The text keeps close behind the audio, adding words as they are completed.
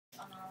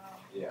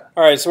Yeah.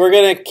 All right, so we're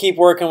going to keep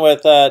working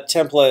with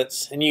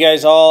templates. And you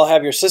guys all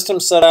have your system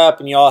set up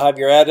and you all have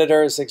your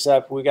editors,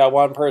 except we got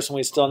one person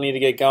we still need to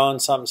get going.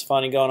 Something's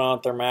funny going on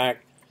with their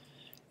Mac.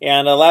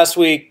 And last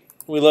week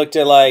we looked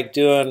at like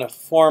doing a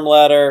form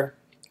letter,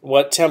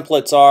 what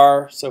templates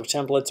are. So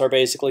templates are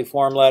basically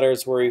form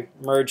letters where we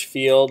merge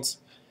fields.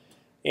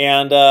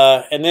 And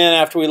then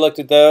after we looked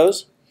at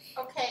those.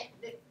 Okay,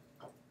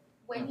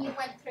 when you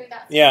went through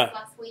that Yeah.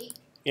 last week,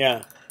 Yeah.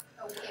 it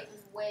was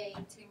way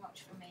too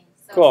much for me.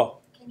 So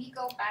Cool. Can you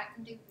go back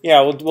and do? Yeah,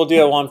 we'll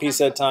do it one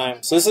piece at a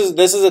time. So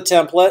this is a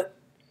template,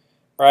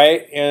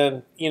 right?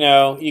 And you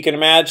know, you can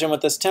imagine with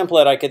this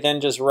template, I could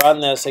then just run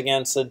this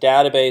against a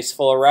database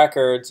full of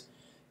records,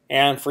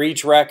 and for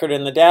each record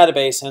in the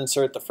database,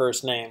 insert the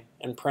first name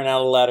and print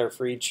out a letter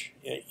for each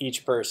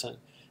person.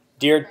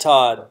 Dear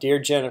Todd, dear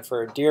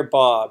Jennifer, dear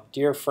Bob,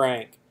 dear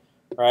Frank,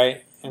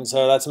 right? And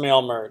so that's a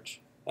mail merge.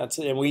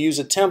 And we use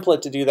a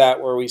template to do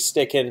that where we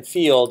stick in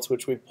fields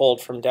which we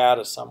pulled from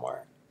data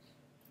somewhere.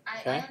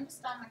 I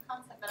understand the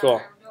concept, but Cool. I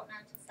don't know how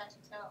to set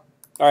it up.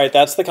 All right,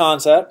 that's the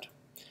concept,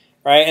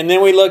 right? And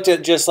then we looked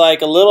at just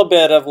like a little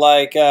bit of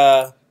like,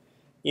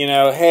 you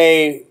know,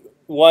 hey,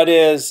 what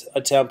is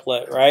a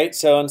template, right?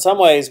 So in some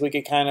ways we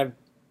could kind of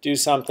do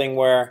something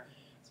where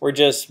we're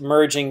just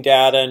merging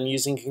data and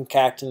using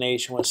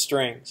concatenation with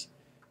strings.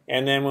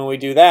 And then when we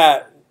do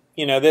that,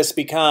 you know, this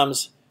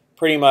becomes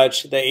pretty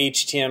much the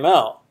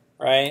HTML,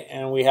 right?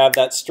 And we have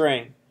that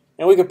string.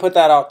 And we could put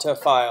that out to a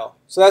file.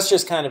 So that's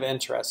just kind of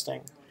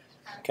interesting.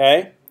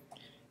 Okay?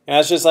 And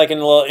that's just like a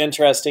little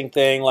interesting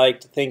thing, like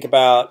to think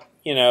about,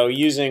 you know,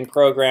 using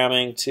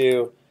programming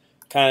to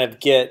kind of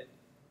get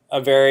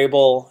a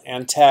variable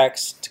and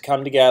text to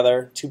come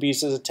together, two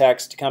pieces of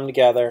text to come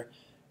together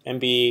and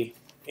be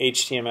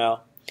HTML.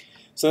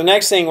 So the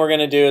next thing we're going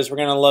to do is we're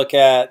going to look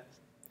at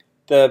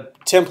the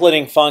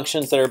templating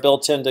functions that are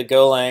built into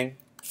Golang.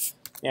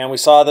 And we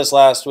saw this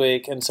last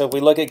week. And so if we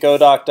look at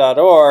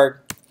godoc.org,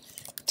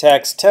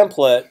 text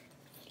template,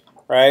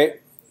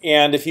 right?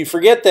 And if you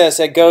forget this,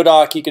 at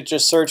Godoc you could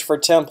just search for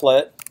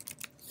template,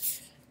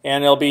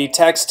 and it'll be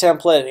text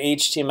template and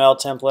HTML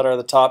template are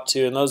the top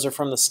two, and those are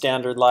from the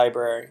standard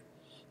library.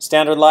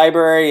 Standard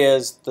library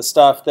is the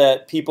stuff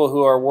that people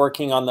who are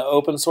working on the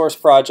open source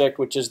project,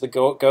 which is the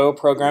Go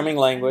programming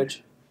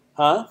language.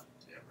 Huh?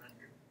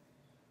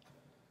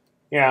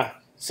 Yeah.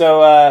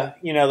 So,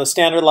 you know, the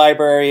standard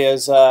library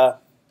is,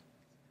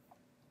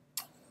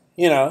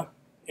 you know,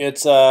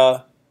 it's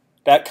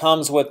that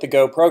comes with the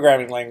Go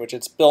programming language.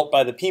 It's built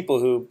by the people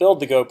who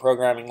build the Go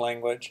programming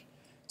language.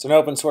 It's an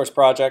open source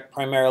project,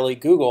 primarily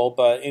Google,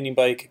 but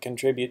anybody could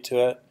contribute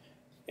to it.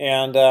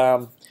 And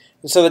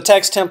so the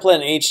text template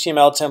and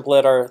HTML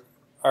template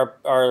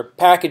are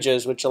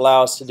packages which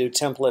allow us to do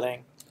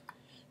templating.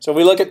 So if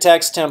we look at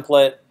text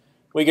template,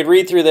 we could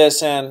read through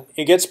this and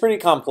it gets pretty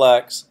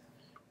complex,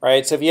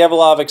 right? So if you have a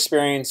lot of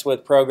experience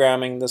with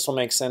programming, this will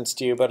make sense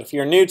to you. But if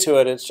you're new to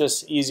it, it's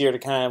just easier to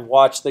kind of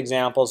watch the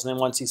examples, and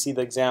then once you see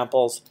the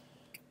examples,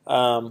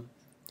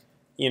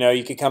 you know,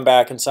 you could come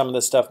back and some of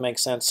this stuff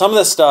makes sense. Some of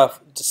this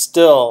stuff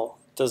still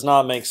does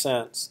not make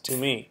sense to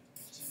me.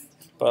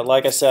 But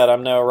like I said,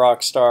 I'm no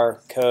rock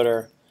star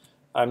coder.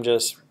 I'm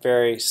just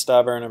very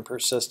stubborn and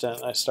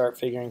persistent. I start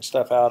figuring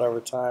stuff out over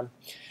time.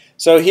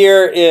 So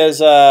here is,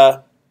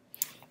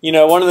 you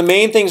know, one of the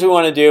main things we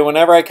want to do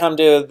whenever I come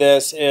to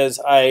this is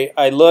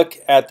I look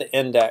at the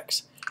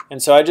index.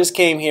 And so I just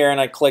came here and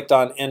I clicked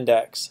on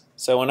index.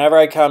 So whenever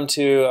I come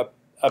to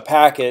a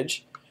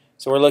package,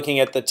 so we're looking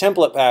at the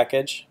template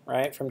package,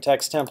 right, from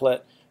text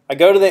template, I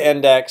go to the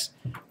index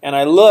and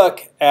I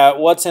look at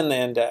what's in the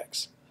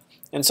index.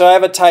 And so I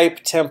have a type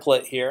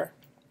template here.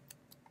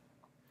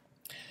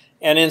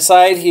 And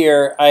inside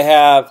here I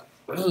have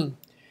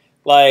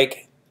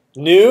like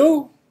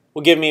new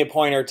will give me a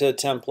pointer to a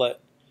template.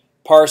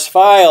 Parse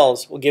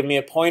files will give me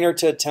a pointer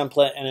to a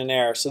template and an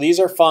error. So these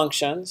are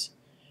functions,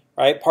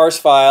 right? Parse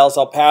files,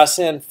 I'll pass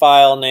in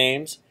file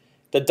names.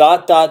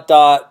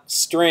 The ...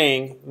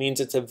 string means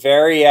it's a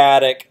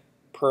variadic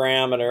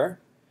parameter,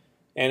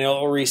 and it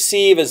will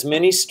receive as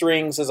many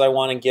strings as I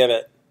want to give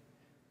it.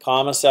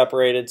 Comma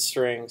separated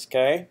strings,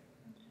 okay?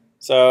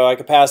 So I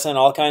could pass in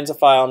all kinds of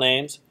file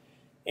names,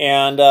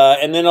 and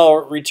then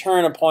it'll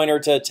return a pointer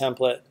to a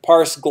template.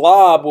 Parse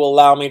glob will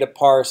allow me to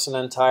parse an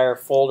entire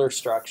folder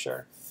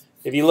structure.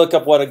 If you look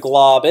up what a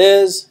glob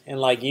is in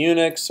like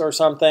Unix or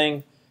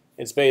something,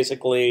 it's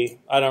basically,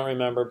 I don't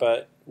remember,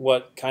 but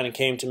what kind of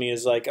came to me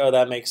is like, oh,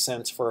 that makes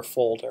sense for a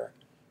folder,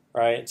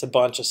 right? It's a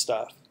bunch of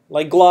stuff.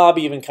 Like glob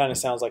even kind of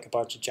sounds like a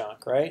bunch of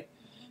junk, right?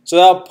 So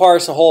that'll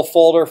parse a whole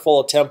folder full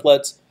of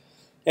templates,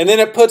 and then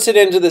it puts it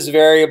into this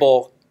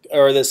variable,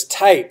 or this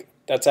type,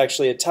 that's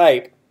actually a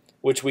type,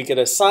 which we could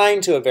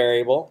assign to a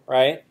variable,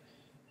 right?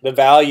 The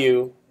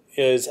value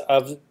is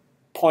of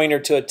pointer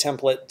to a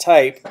template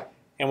type,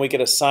 and we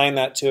could assign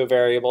that to a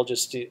variable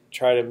just to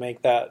try to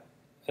make that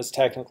as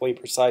technically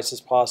precise as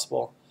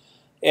possible.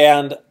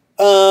 And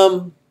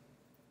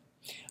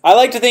I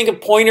like to think of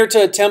pointer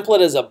to a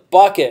template as a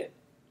bucket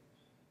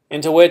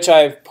into which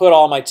I've put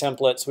all my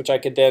templates, which I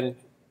could then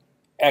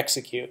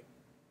execute.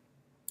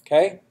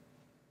 Okay?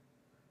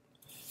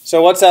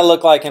 So what's that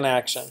look like in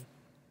action?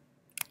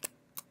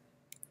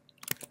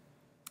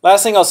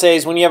 Last thing I'll say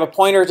is when you have a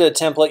pointer to a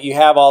template, you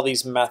have all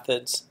these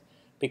methods.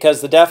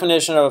 Because the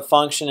definition of a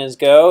function is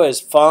Go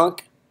is func,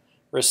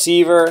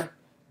 receiver,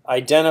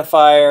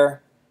 identifier,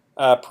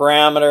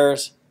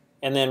 parameters,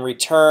 and then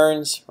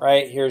returns,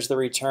 right? Here's the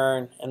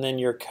return, and then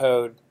your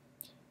code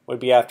would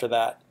be after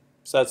that.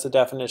 So that's the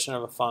definition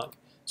of a func.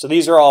 So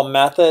these are all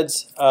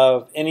methods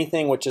of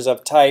anything which is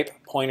of type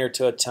pointer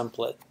to a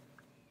template.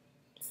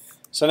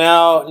 So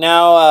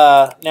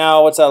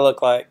now what's that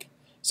look like?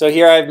 So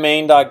here I have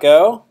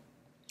main.go,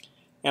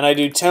 and I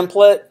do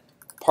template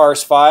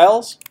parse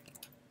files.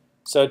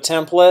 So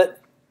template,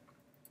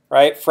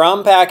 right,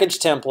 from package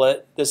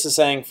template, this is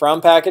saying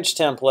from package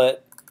template,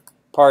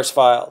 parse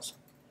files.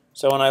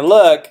 So when I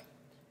look,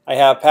 I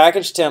have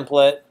package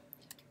template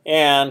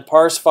and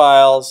parse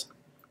files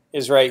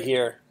is right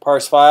here.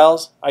 Parse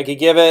files, I could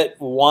give it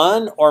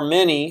one or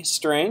many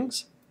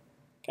strings.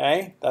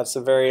 Okay, that's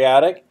the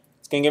variadic.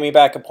 It's going to give me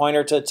back a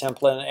pointer to a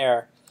template and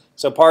error.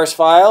 So parse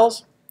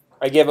files,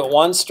 I give it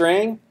one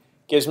string,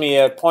 gives me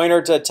a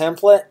pointer to a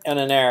template and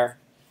an error.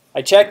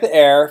 I check the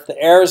error. If the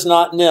error is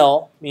not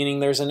nil, meaning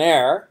there's an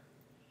error,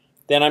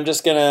 then I'm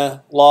just going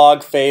to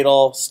log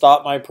fatal,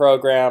 stop my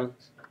program,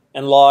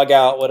 and log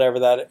out whatever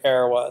that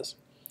error was.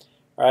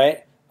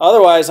 Right?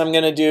 Otherwise, I'm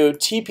going to do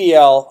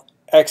TPL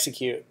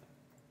execute,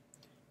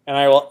 and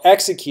I will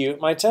execute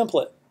my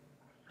template.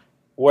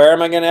 Where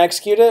am I going to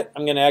execute it?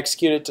 I'm going to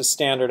execute it to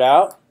standard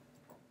out,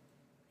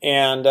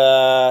 and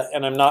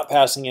I'm not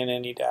passing in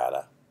any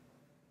data.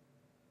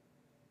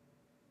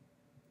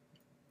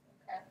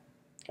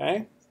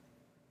 Okay?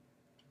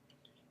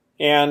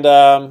 And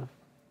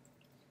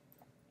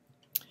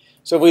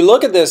so if we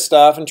look at this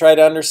stuff and try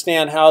to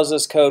understand how does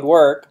this code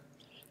work,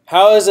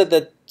 how is it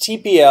that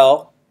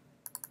TPL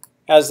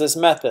has this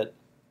method?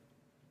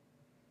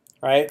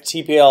 Right?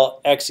 TPL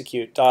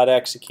execute, dot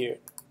execute.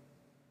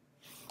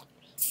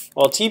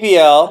 Well,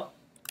 TPL,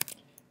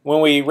 when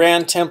we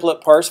ran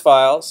template parse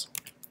files,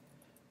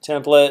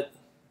 template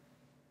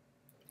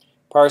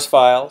parse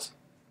files,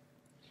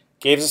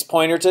 gave us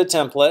pointer to a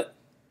template,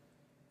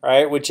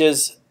 right, which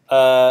is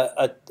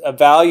a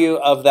value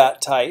of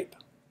that type.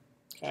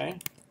 Okay,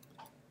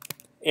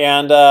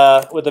 and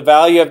with the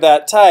value of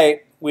that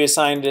type, we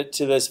assigned it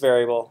to this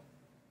variable.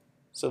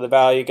 So the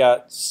value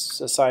got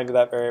assigned to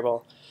that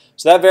variable.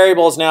 So that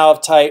variable is now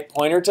of type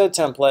pointer to a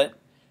template.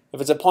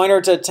 If it's a pointer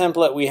to a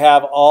template, we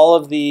have all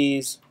of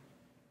these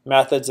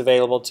methods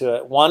available to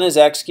it. One is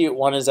execute,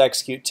 one is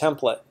execute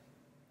template.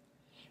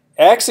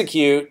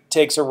 Execute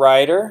takes a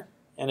writer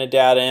and a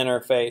data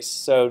interface.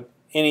 So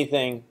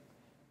anything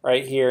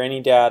right here,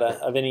 any data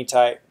of any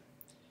type.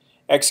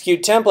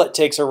 Execute template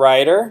takes a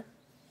writer,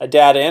 a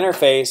data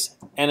interface,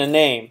 and a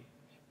name.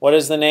 What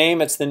is the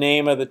name? It's the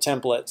name of the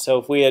template. So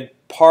if we had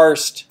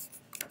parsed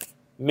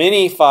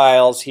many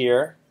files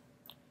here,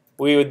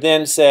 we would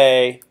then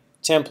say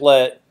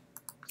template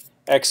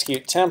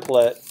execute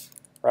template,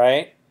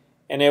 right?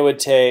 And it would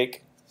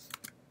take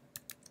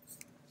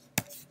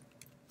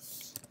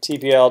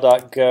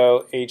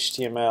tpl.go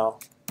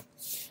HTML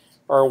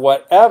or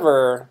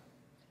whatever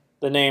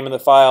the name of the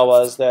file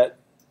was that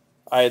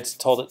I had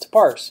told it to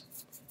parse.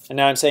 And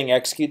now I'm saying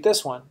execute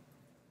this one.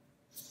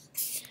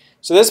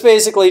 So this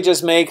basically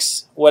just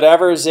makes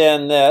whatever's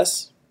in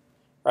this,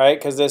 right,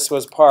 because this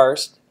was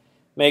parsed,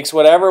 makes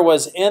whatever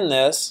was in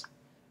this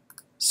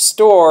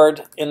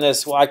stored in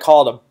this, I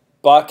call it a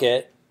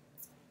bucket,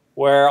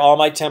 where all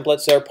my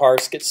templates that are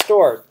parsed get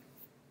stored.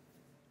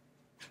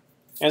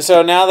 And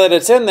so now that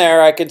it's in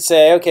there, I could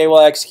say, okay,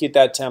 well, execute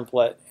that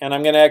template. And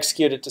I'm going to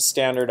execute it to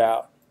standard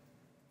out.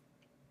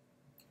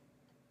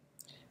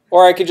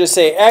 Or I could just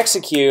say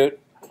execute,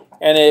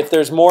 and if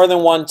there's more than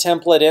one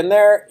template in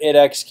there, it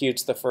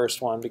executes the first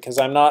one because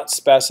I'm not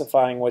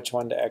specifying which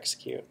one to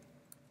execute.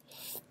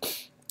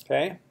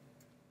 Okay?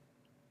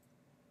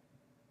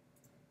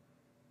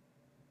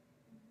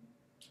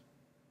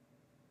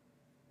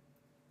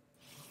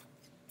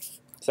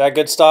 Is that a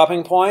good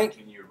stopping point?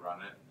 Can you run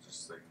it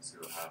just so I can see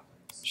what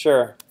happens?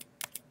 Sure.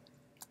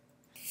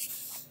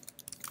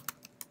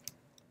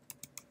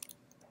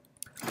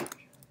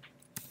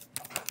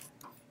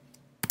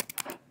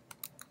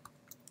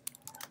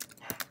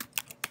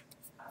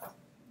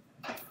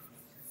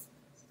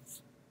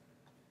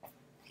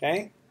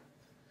 Okay.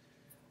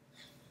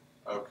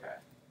 Okay.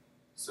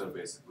 So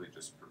basically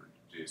just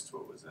produced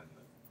what was in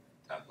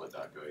the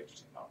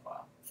template.go.html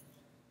file.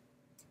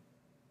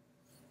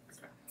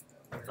 Okay.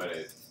 But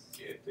it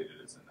did it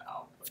as an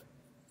output.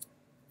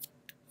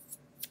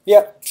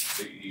 Yep.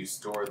 So you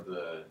stored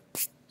the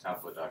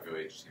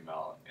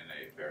template.go.html in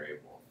a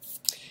variable.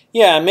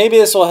 Yeah, maybe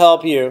this will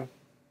help you.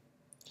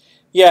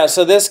 Yeah,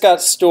 so this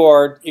got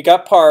stored, it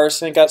got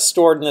parsed, and it got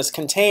stored in this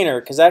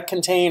container, because that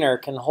container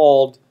can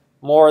hold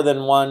more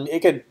than one,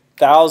 it could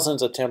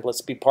thousands of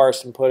templates be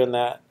parsed and put in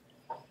that.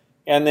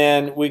 And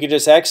then we could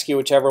just execute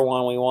whichever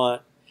one we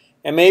want.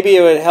 And maybe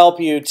it would help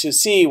you to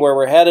see where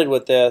we're headed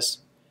with this,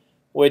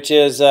 which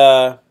is,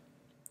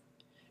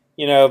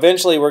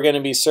 eventually we're going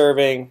to be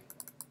serving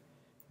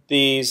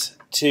these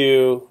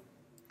to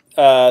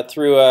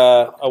through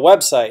a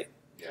website.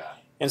 Yeah.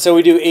 And so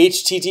we do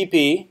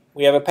HTTP.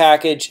 We have a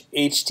package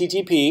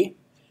HTTP.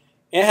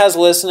 It has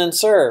listen and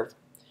serve.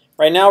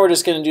 Right now we're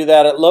just going to do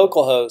that at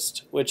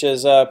localhost, which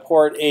is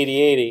port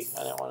 8080.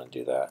 I don't want to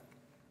do that.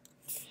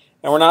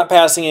 And we're not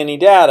passing any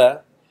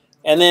data.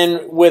 And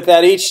then with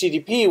that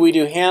HTTP, we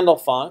do handle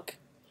func,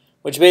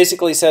 which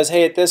basically says,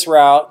 hey, at this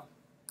route,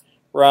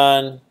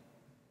 run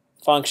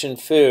function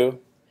foo.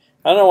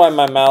 I don't know why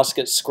my mouse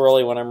gets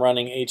squirrely when I'm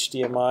running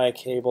HDMI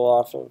cable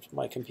off of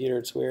my computer.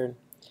 It's weird.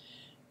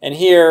 And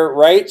here,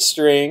 write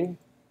string,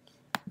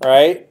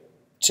 right,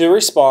 to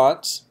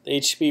response, the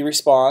HTTP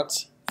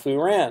response, foo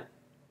ran.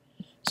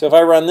 So if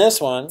I run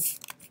this one,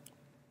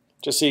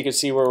 just so you can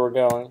see where we're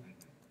going.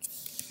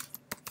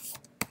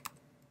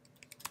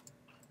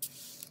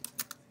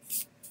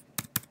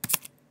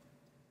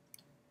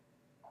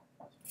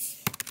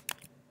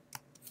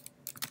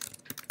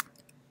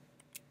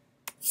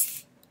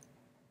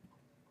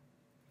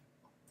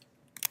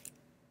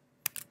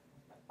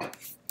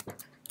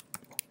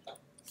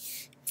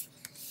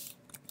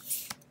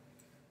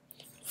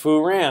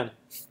 Foo ran.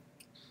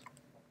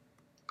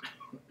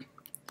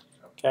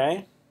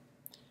 Okay.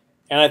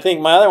 And I think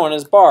my other one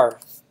is bar.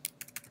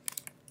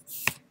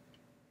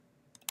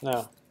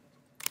 No.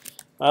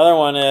 My other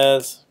one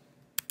is,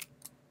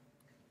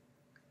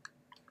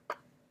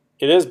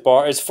 it is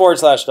bar. It's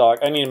 /dog.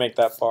 I need to make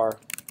that bar.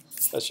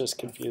 That's just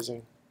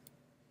confusing.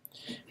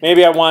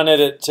 Maybe I wanted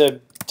it to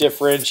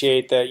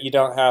differentiate that you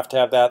don't have to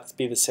have that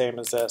be the same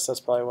as this. That's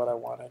probably what I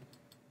wanted.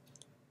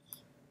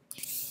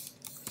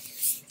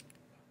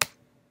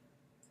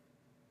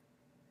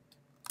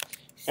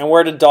 And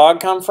where did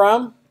dog come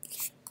from?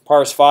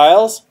 Parse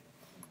files,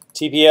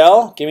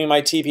 TPL, give me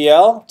my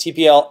TPL,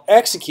 TPL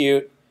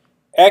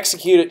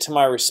execute it to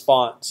my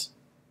response,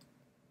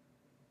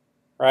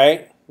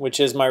 right? Which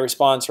is my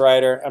response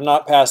writer. I'm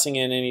not passing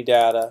in any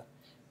data.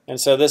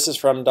 And so this is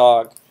from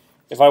dog.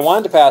 If I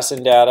wanted to pass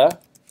in data,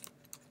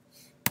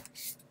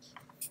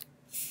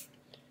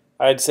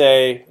 I'd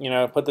say,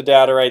 put the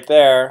data right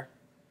there.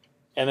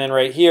 And then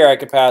right here I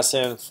could pass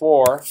in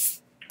 4.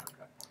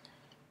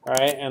 All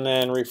right, and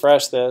then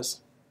refresh this.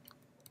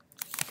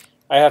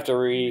 I have to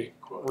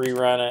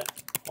rerun it.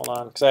 Hold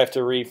on, because I have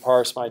to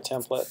reparse my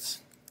templates.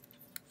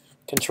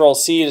 Control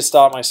C to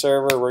stop my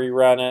server,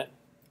 rerun it.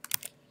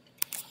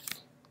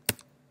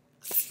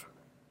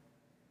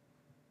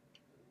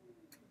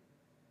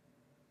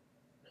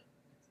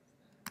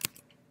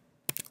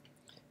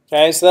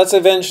 Okay, so that's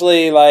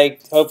eventually,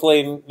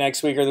 hopefully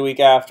next week or the week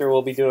after,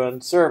 we'll be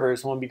doing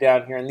servers, and we'll be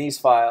down here in these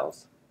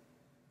files.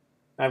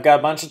 I've got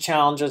a bunch of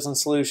challenges and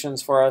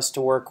solutions for us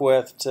to work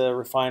with to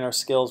refine our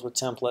skills with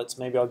templates.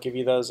 Maybe I'll give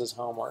you those as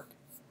homework.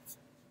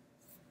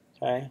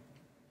 Okay,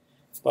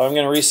 but I'm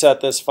going to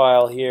reset this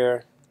file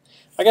here.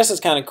 I guess it's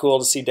kind of cool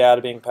to see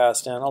data being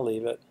passed in. I'll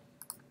leave it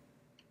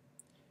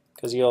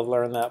because you'll have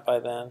learned that by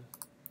then.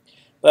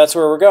 But that's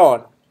where we're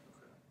going.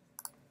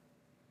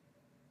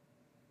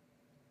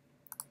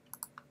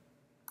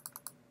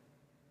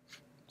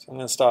 So I'm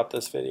going to stop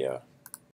this video.